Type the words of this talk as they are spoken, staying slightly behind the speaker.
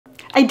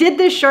I did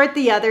this short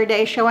the other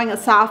day showing a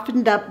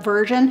softened up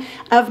version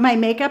of my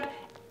makeup,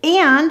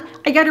 and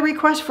I got a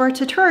request for a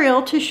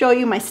tutorial to show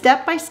you my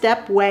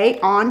step-by-step way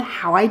on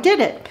how I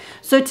did it.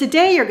 So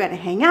today you're gonna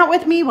hang out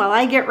with me while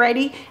I get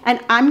ready,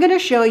 and I'm gonna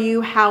show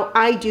you how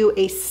I do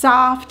a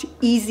soft,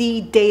 easy,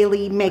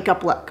 daily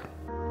makeup look.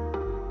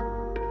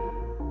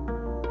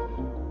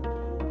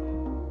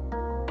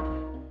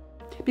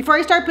 Before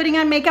I start putting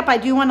on makeup, I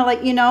do want to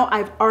let you know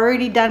I've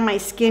already done my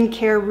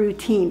skincare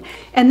routine.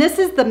 And this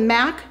is the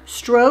MAC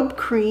Strobe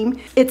Cream.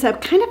 It's a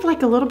kind of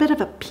like a little bit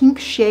of a pink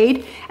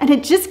shade, and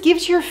it just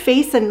gives your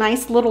face a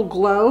nice little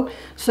glow.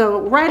 So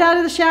right out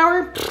of the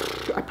shower,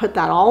 I put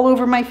that all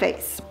over my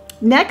face.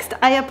 Next,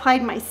 I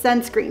applied my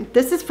sunscreen.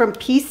 This is from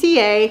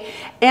PCA,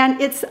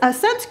 and it's a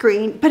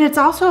sunscreen, but it's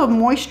also a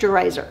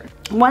moisturizer.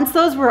 Once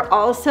those were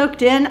all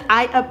soaked in,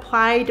 I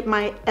applied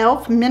my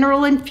e.l.f.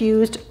 Mineral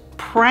Infused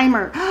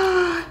Primer.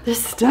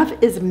 This stuff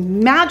is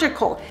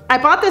magical. I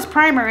bought this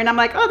primer and I'm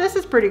like, oh, this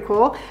is pretty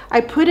cool.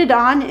 I put it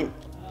on and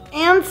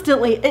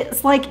instantly,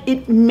 it's like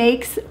it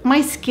makes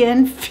my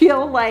skin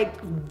feel like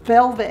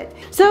velvet.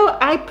 So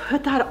I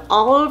put that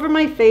all over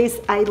my face.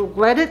 I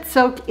let it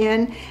soak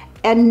in,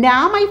 and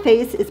now my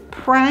face is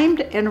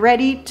primed and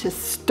ready to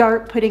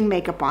start putting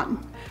makeup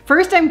on.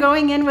 First, I'm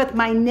going in with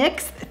my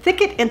NYX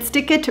Thick It and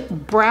Stick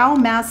It Brow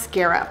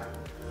Mascara.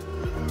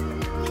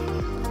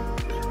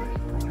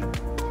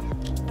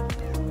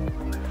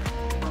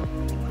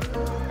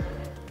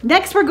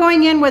 Next, we're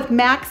going in with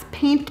MAC's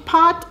Paint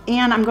Pot,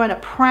 and I'm going to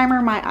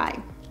primer my eye.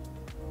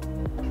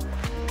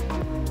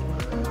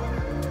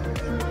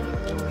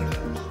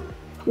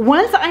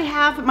 Once I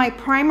have my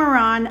primer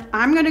on,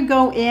 I'm going to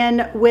go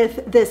in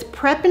with this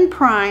Prep and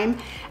Prime,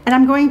 and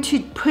I'm going to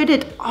put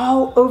it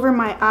all over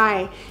my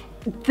eye.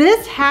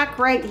 This hack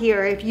right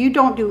here, if you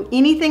don't do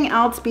anything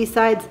else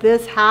besides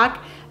this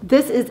hack,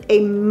 this is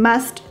a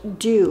must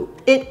do.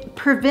 It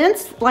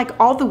prevents like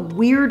all the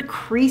weird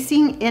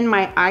creasing in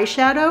my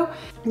eyeshadow.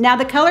 Now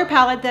the color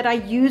palette that I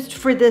used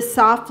for this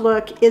soft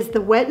look is the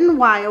Wet n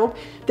Wild.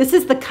 This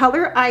is the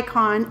color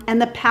Icon,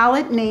 and the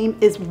palette name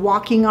is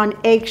Walking on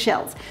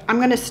Eggshells. I'm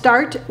gonna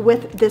start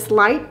with this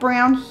light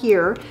brown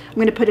here. I'm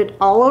gonna put it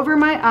all over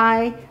my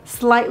eye,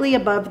 slightly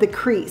above the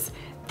crease.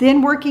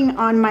 Then working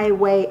on my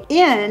way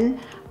in,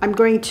 I'm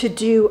going to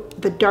do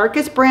the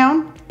darkest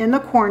brown in the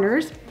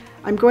corners.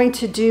 I'm going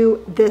to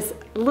do this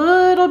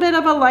little bit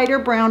of a lighter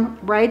brown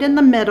right in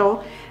the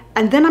middle,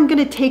 and then I'm going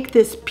to take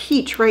this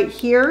peach right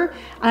here,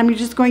 and I'm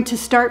just going to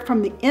start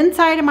from the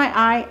inside of my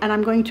eye, and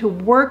I'm going to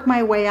work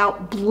my way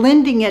out,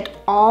 blending it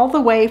all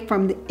the way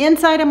from the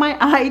inside of my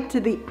eye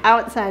to the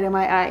outside of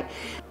my eye.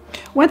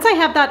 Once I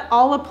have that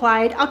all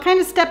applied, I'll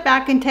kind of step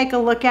back and take a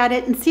look at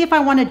it and see if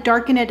I want to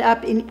darken it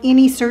up in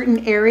any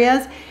certain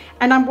areas.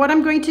 And what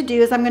I'm going to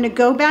do is I'm going to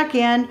go back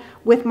in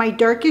with my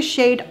darkest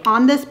shade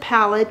on this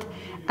palette,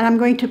 and I'm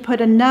going to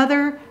put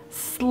another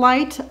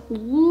slight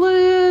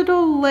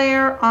little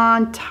layer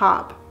on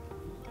top.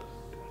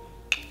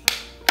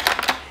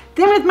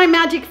 Then with my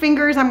magic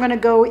fingers, I'm going to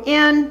go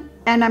in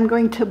and I'm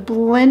going to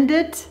blend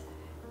it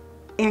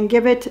and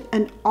give it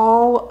an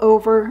all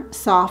over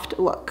soft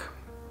look.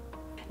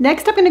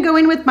 Next, I'm going to go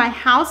in with my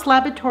House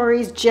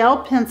Laboratories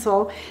gel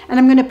pencil, and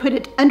I'm going to put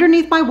it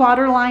underneath my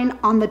waterline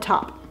on the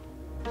top.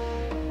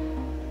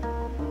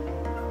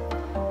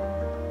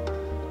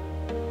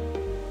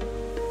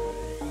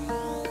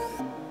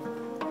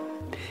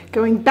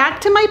 Going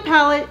back to my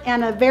palette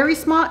and a very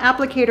small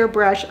applicator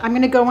brush, I'm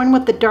going to go in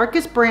with the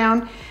darkest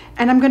brown,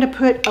 and I'm going to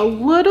put a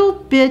little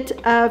bit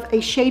of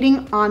a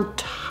shading on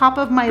top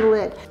of my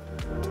lid.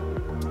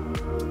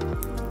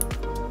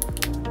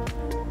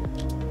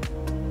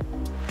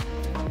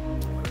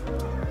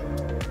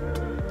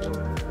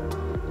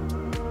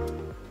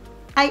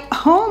 I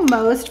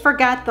almost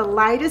forgot the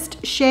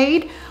lightest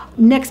shade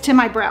next to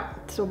my brow.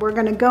 So we're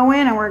going to go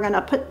in and we're going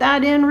to put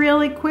that in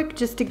really quick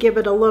just to give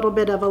it a little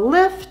bit of a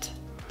lift.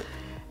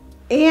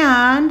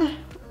 And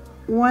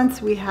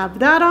once we have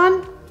that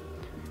on,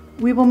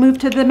 we will move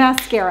to the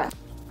mascara.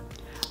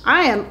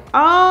 I am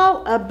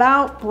all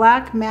about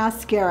black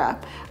mascara.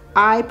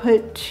 I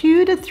put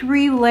 2 to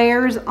 3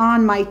 layers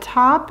on my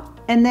top,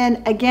 and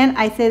then again,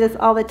 I say this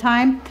all the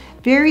time,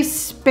 very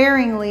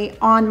sparingly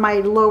on my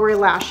lower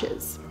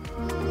lashes.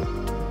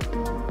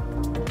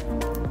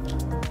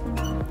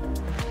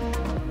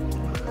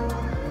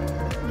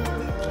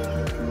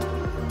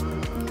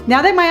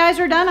 Now that my eyes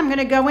are done, I'm going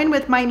to go in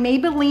with my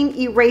Maybelline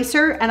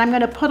eraser, and I'm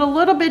going to put a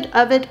little bit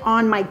of it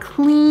on my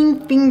clean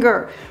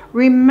finger.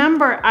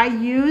 Remember, I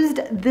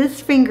used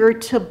this finger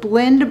to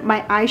blend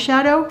my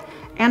eyeshadow,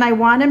 and I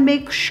want to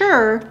make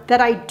sure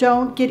that I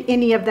don't get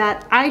any of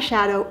that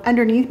eyeshadow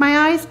underneath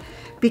my eyes,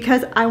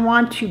 because I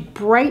want to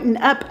brighten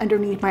up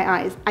underneath my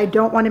eyes. I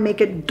don't want to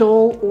make it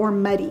dull or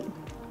muddy.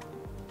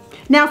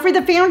 Now for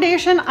the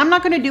foundation, I'm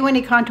not going to do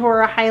any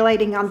contour or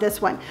highlighting on this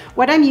one.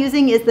 What I'm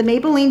using is the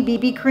Maybelline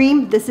BB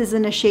Cream. This is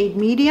in a shade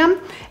medium,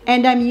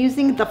 and I'm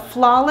using the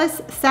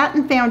Flawless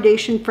Satin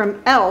Foundation from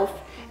e.l.f.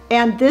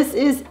 and this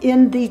is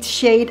in the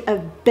shade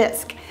of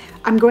Bisque.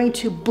 I'm going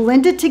to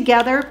blend it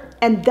together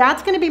and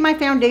that's gonna be my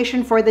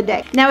foundation for the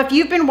day. Now, if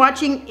you've been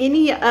watching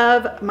any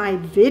of my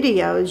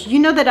videos, you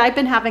know that I've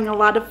been having a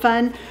lot of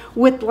fun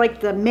with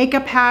like the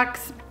makeup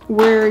hacks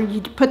where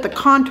you put the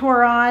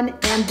contour on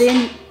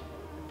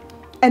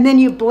and then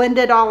you blend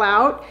it all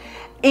out.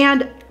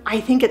 And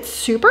I think it's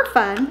super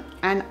fun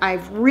and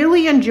I've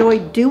really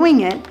enjoyed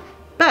doing it.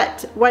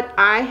 But what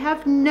I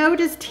have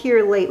noticed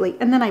here lately,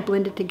 and then I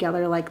blend it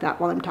together like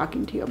that while I'm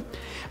talking to you.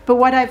 But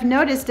what I've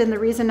noticed, and the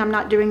reason I'm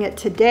not doing it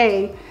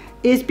today,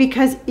 is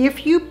because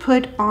if you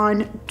put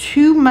on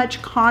too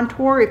much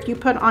contour, if you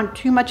put on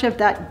too much of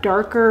that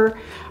darker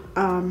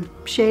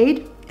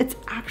shade, it's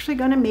actually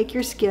gonna make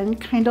your skin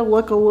kind of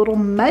look a little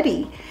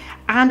muddy.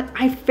 And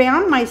I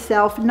found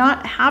myself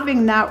not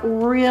having that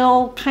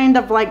real kind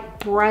of like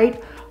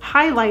bright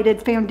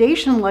highlighted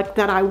foundation look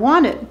that I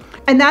wanted.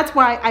 And that's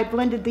why I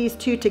blended these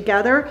two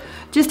together,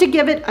 just to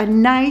give it a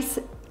nice,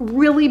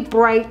 really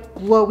bright,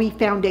 glowy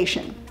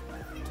foundation.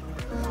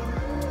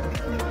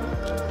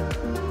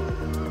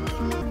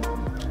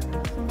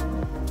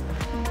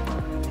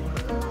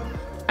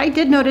 I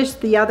did notice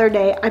the other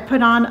day, I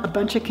put on a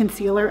bunch of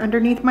concealer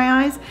underneath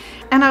my eyes,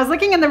 and I was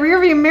looking in the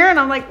rearview mirror and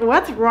I'm like,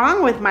 what's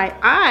wrong with my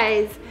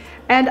eyes?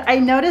 And I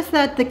noticed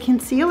that the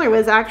concealer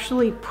was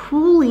actually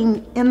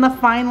pooling in the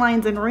fine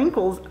lines and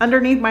wrinkles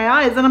underneath my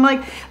eyes. And I'm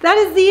like, that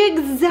is the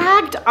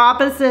exact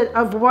opposite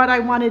of what I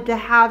wanted to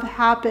have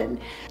happen.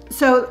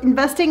 So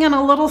investing in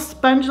a little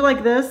sponge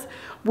like this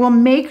will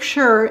make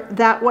sure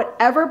that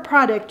whatever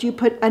product you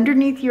put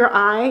underneath your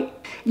eye,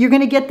 you're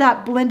gonna get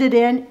that blended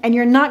in, and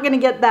you're not gonna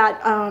get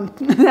that,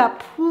 that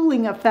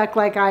pooling effect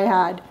like I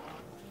had.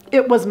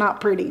 It was not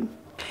pretty.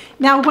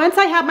 Now, once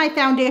I have my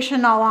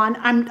foundation all on,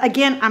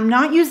 I'm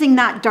not using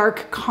that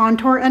dark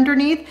contour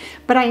underneath,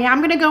 but I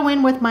am gonna go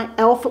in with my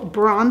e.l.f.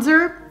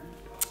 bronzer,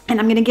 and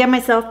I'm gonna give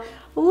myself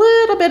a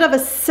little bit of a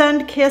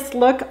sun-kissed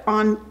look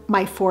on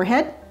my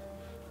forehead,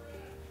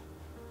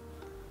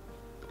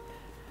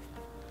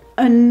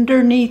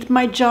 underneath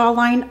my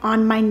jawline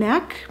on my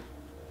neck,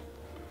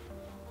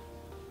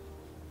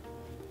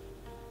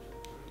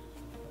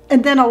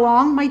 and then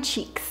along my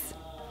cheeks.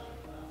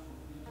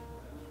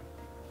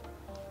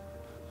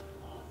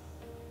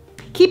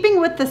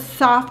 Keeping with the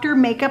softer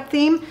makeup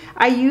theme,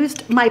 I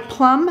used my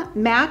Plum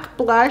MAC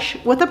blush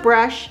with a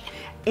brush,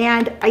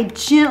 and I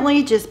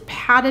gently just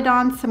patted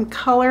on some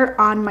color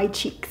on my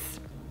cheeks.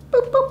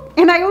 Boop, boop.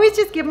 And I always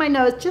just give my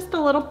nose just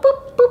a little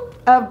boop, boop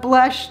of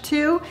blush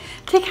too,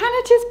 to kind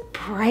of just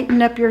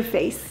brighten up your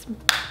face.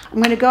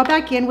 I'm gonna go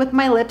back in with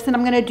my lips and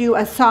I'm gonna do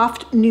a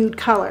soft nude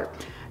color.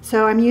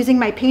 So I'm using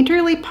my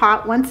Painterly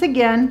Pot once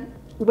again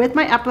with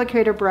my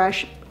applicator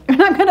brush,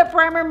 and I'm gonna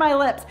primer my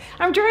lips.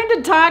 I'm trying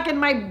to talk and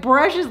my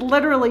brush is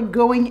literally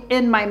going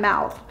in my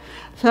mouth.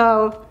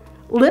 So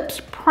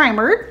lips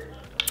primered.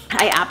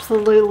 I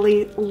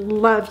absolutely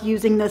love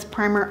using this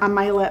primer on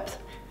my lips.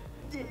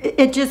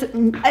 It just,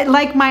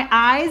 like my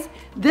eyes,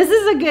 this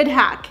is a good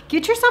hack.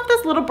 Get yourself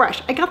this little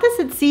brush. I got this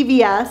at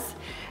CVS.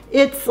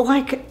 It's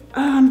like,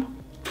 let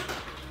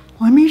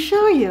me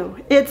show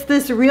you. It's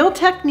this Real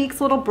Techniques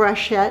little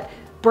brush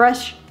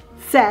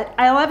set.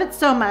 I love it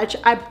so much.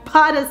 I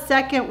bought a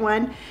second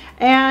one,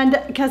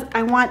 and because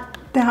I want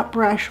that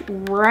brush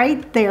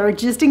right there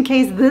just in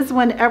case this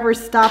one ever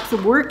stops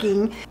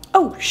working.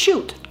 Oh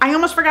shoot, I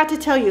almost forgot to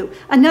tell you.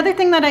 Another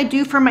thing that I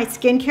do for my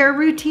skincare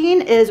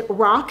routine is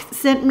Rox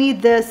sent me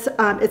this,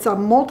 it's a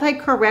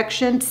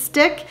multi-correction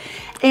stick,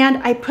 and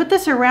I put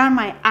this around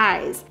my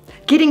eyes.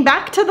 Getting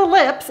back to the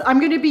lips, I'm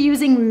going to be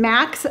using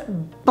MAC's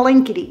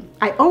Blankety.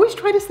 I always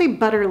try to say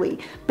Butterly,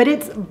 but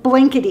it's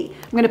Blankety.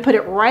 I'm going to put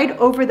it right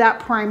over that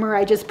primer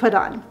I just put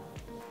on.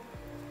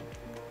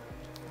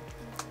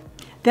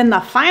 Then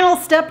the final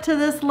step to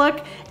this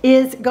look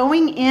is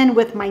going in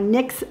with my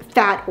NYX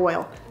Fat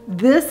Oil.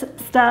 This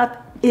stuff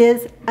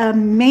is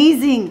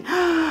amazing.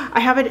 I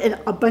have it in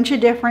a bunch of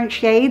different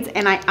shades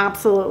and I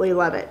absolutely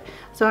love it.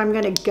 So I'm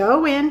going to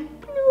go in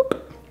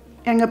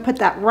and I'm going to put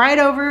that right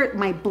over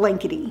my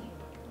Blankety.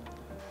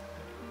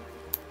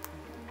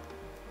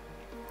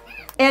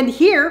 And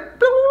here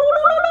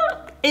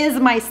is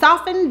my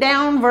softened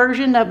down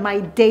version of my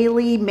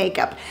daily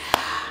makeup.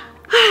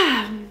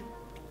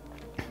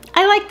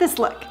 I like this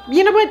look.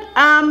 You know what?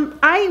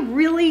 I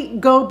really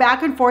go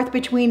back and forth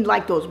between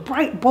like those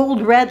bright,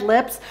 bold red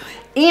lips,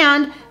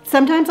 and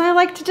sometimes I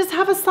like to just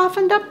have a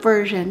softened up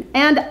version,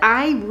 and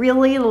I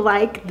really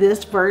like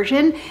this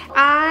version.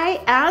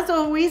 I, as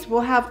always,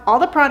 will have all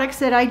the products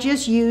that I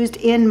just used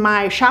in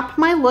my Shop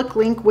My Look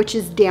link, which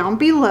is down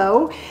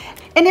below.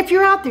 And if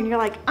you're out there and you're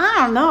like, I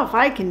don't know if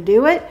I can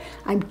do it,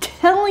 I'm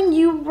telling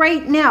you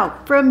right now,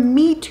 from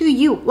me to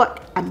you,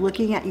 look, I'm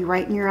looking at you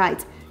right in your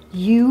eyes.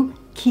 You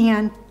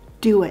can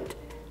do it.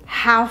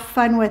 Have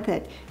fun with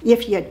it.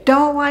 If you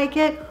don't like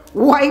it,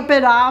 wipe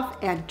it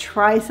off and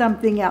try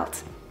something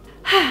else.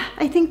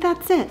 I think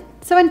that's it.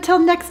 So until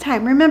next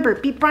time, remember,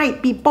 be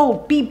bright, be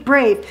bold, be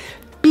brave,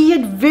 be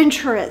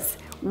adventurous,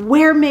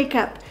 wear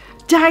makeup,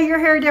 dye your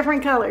hair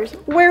different colors,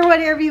 wear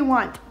whatever you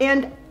want,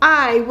 and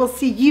I will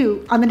see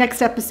you on the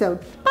next episode.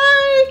 Bye.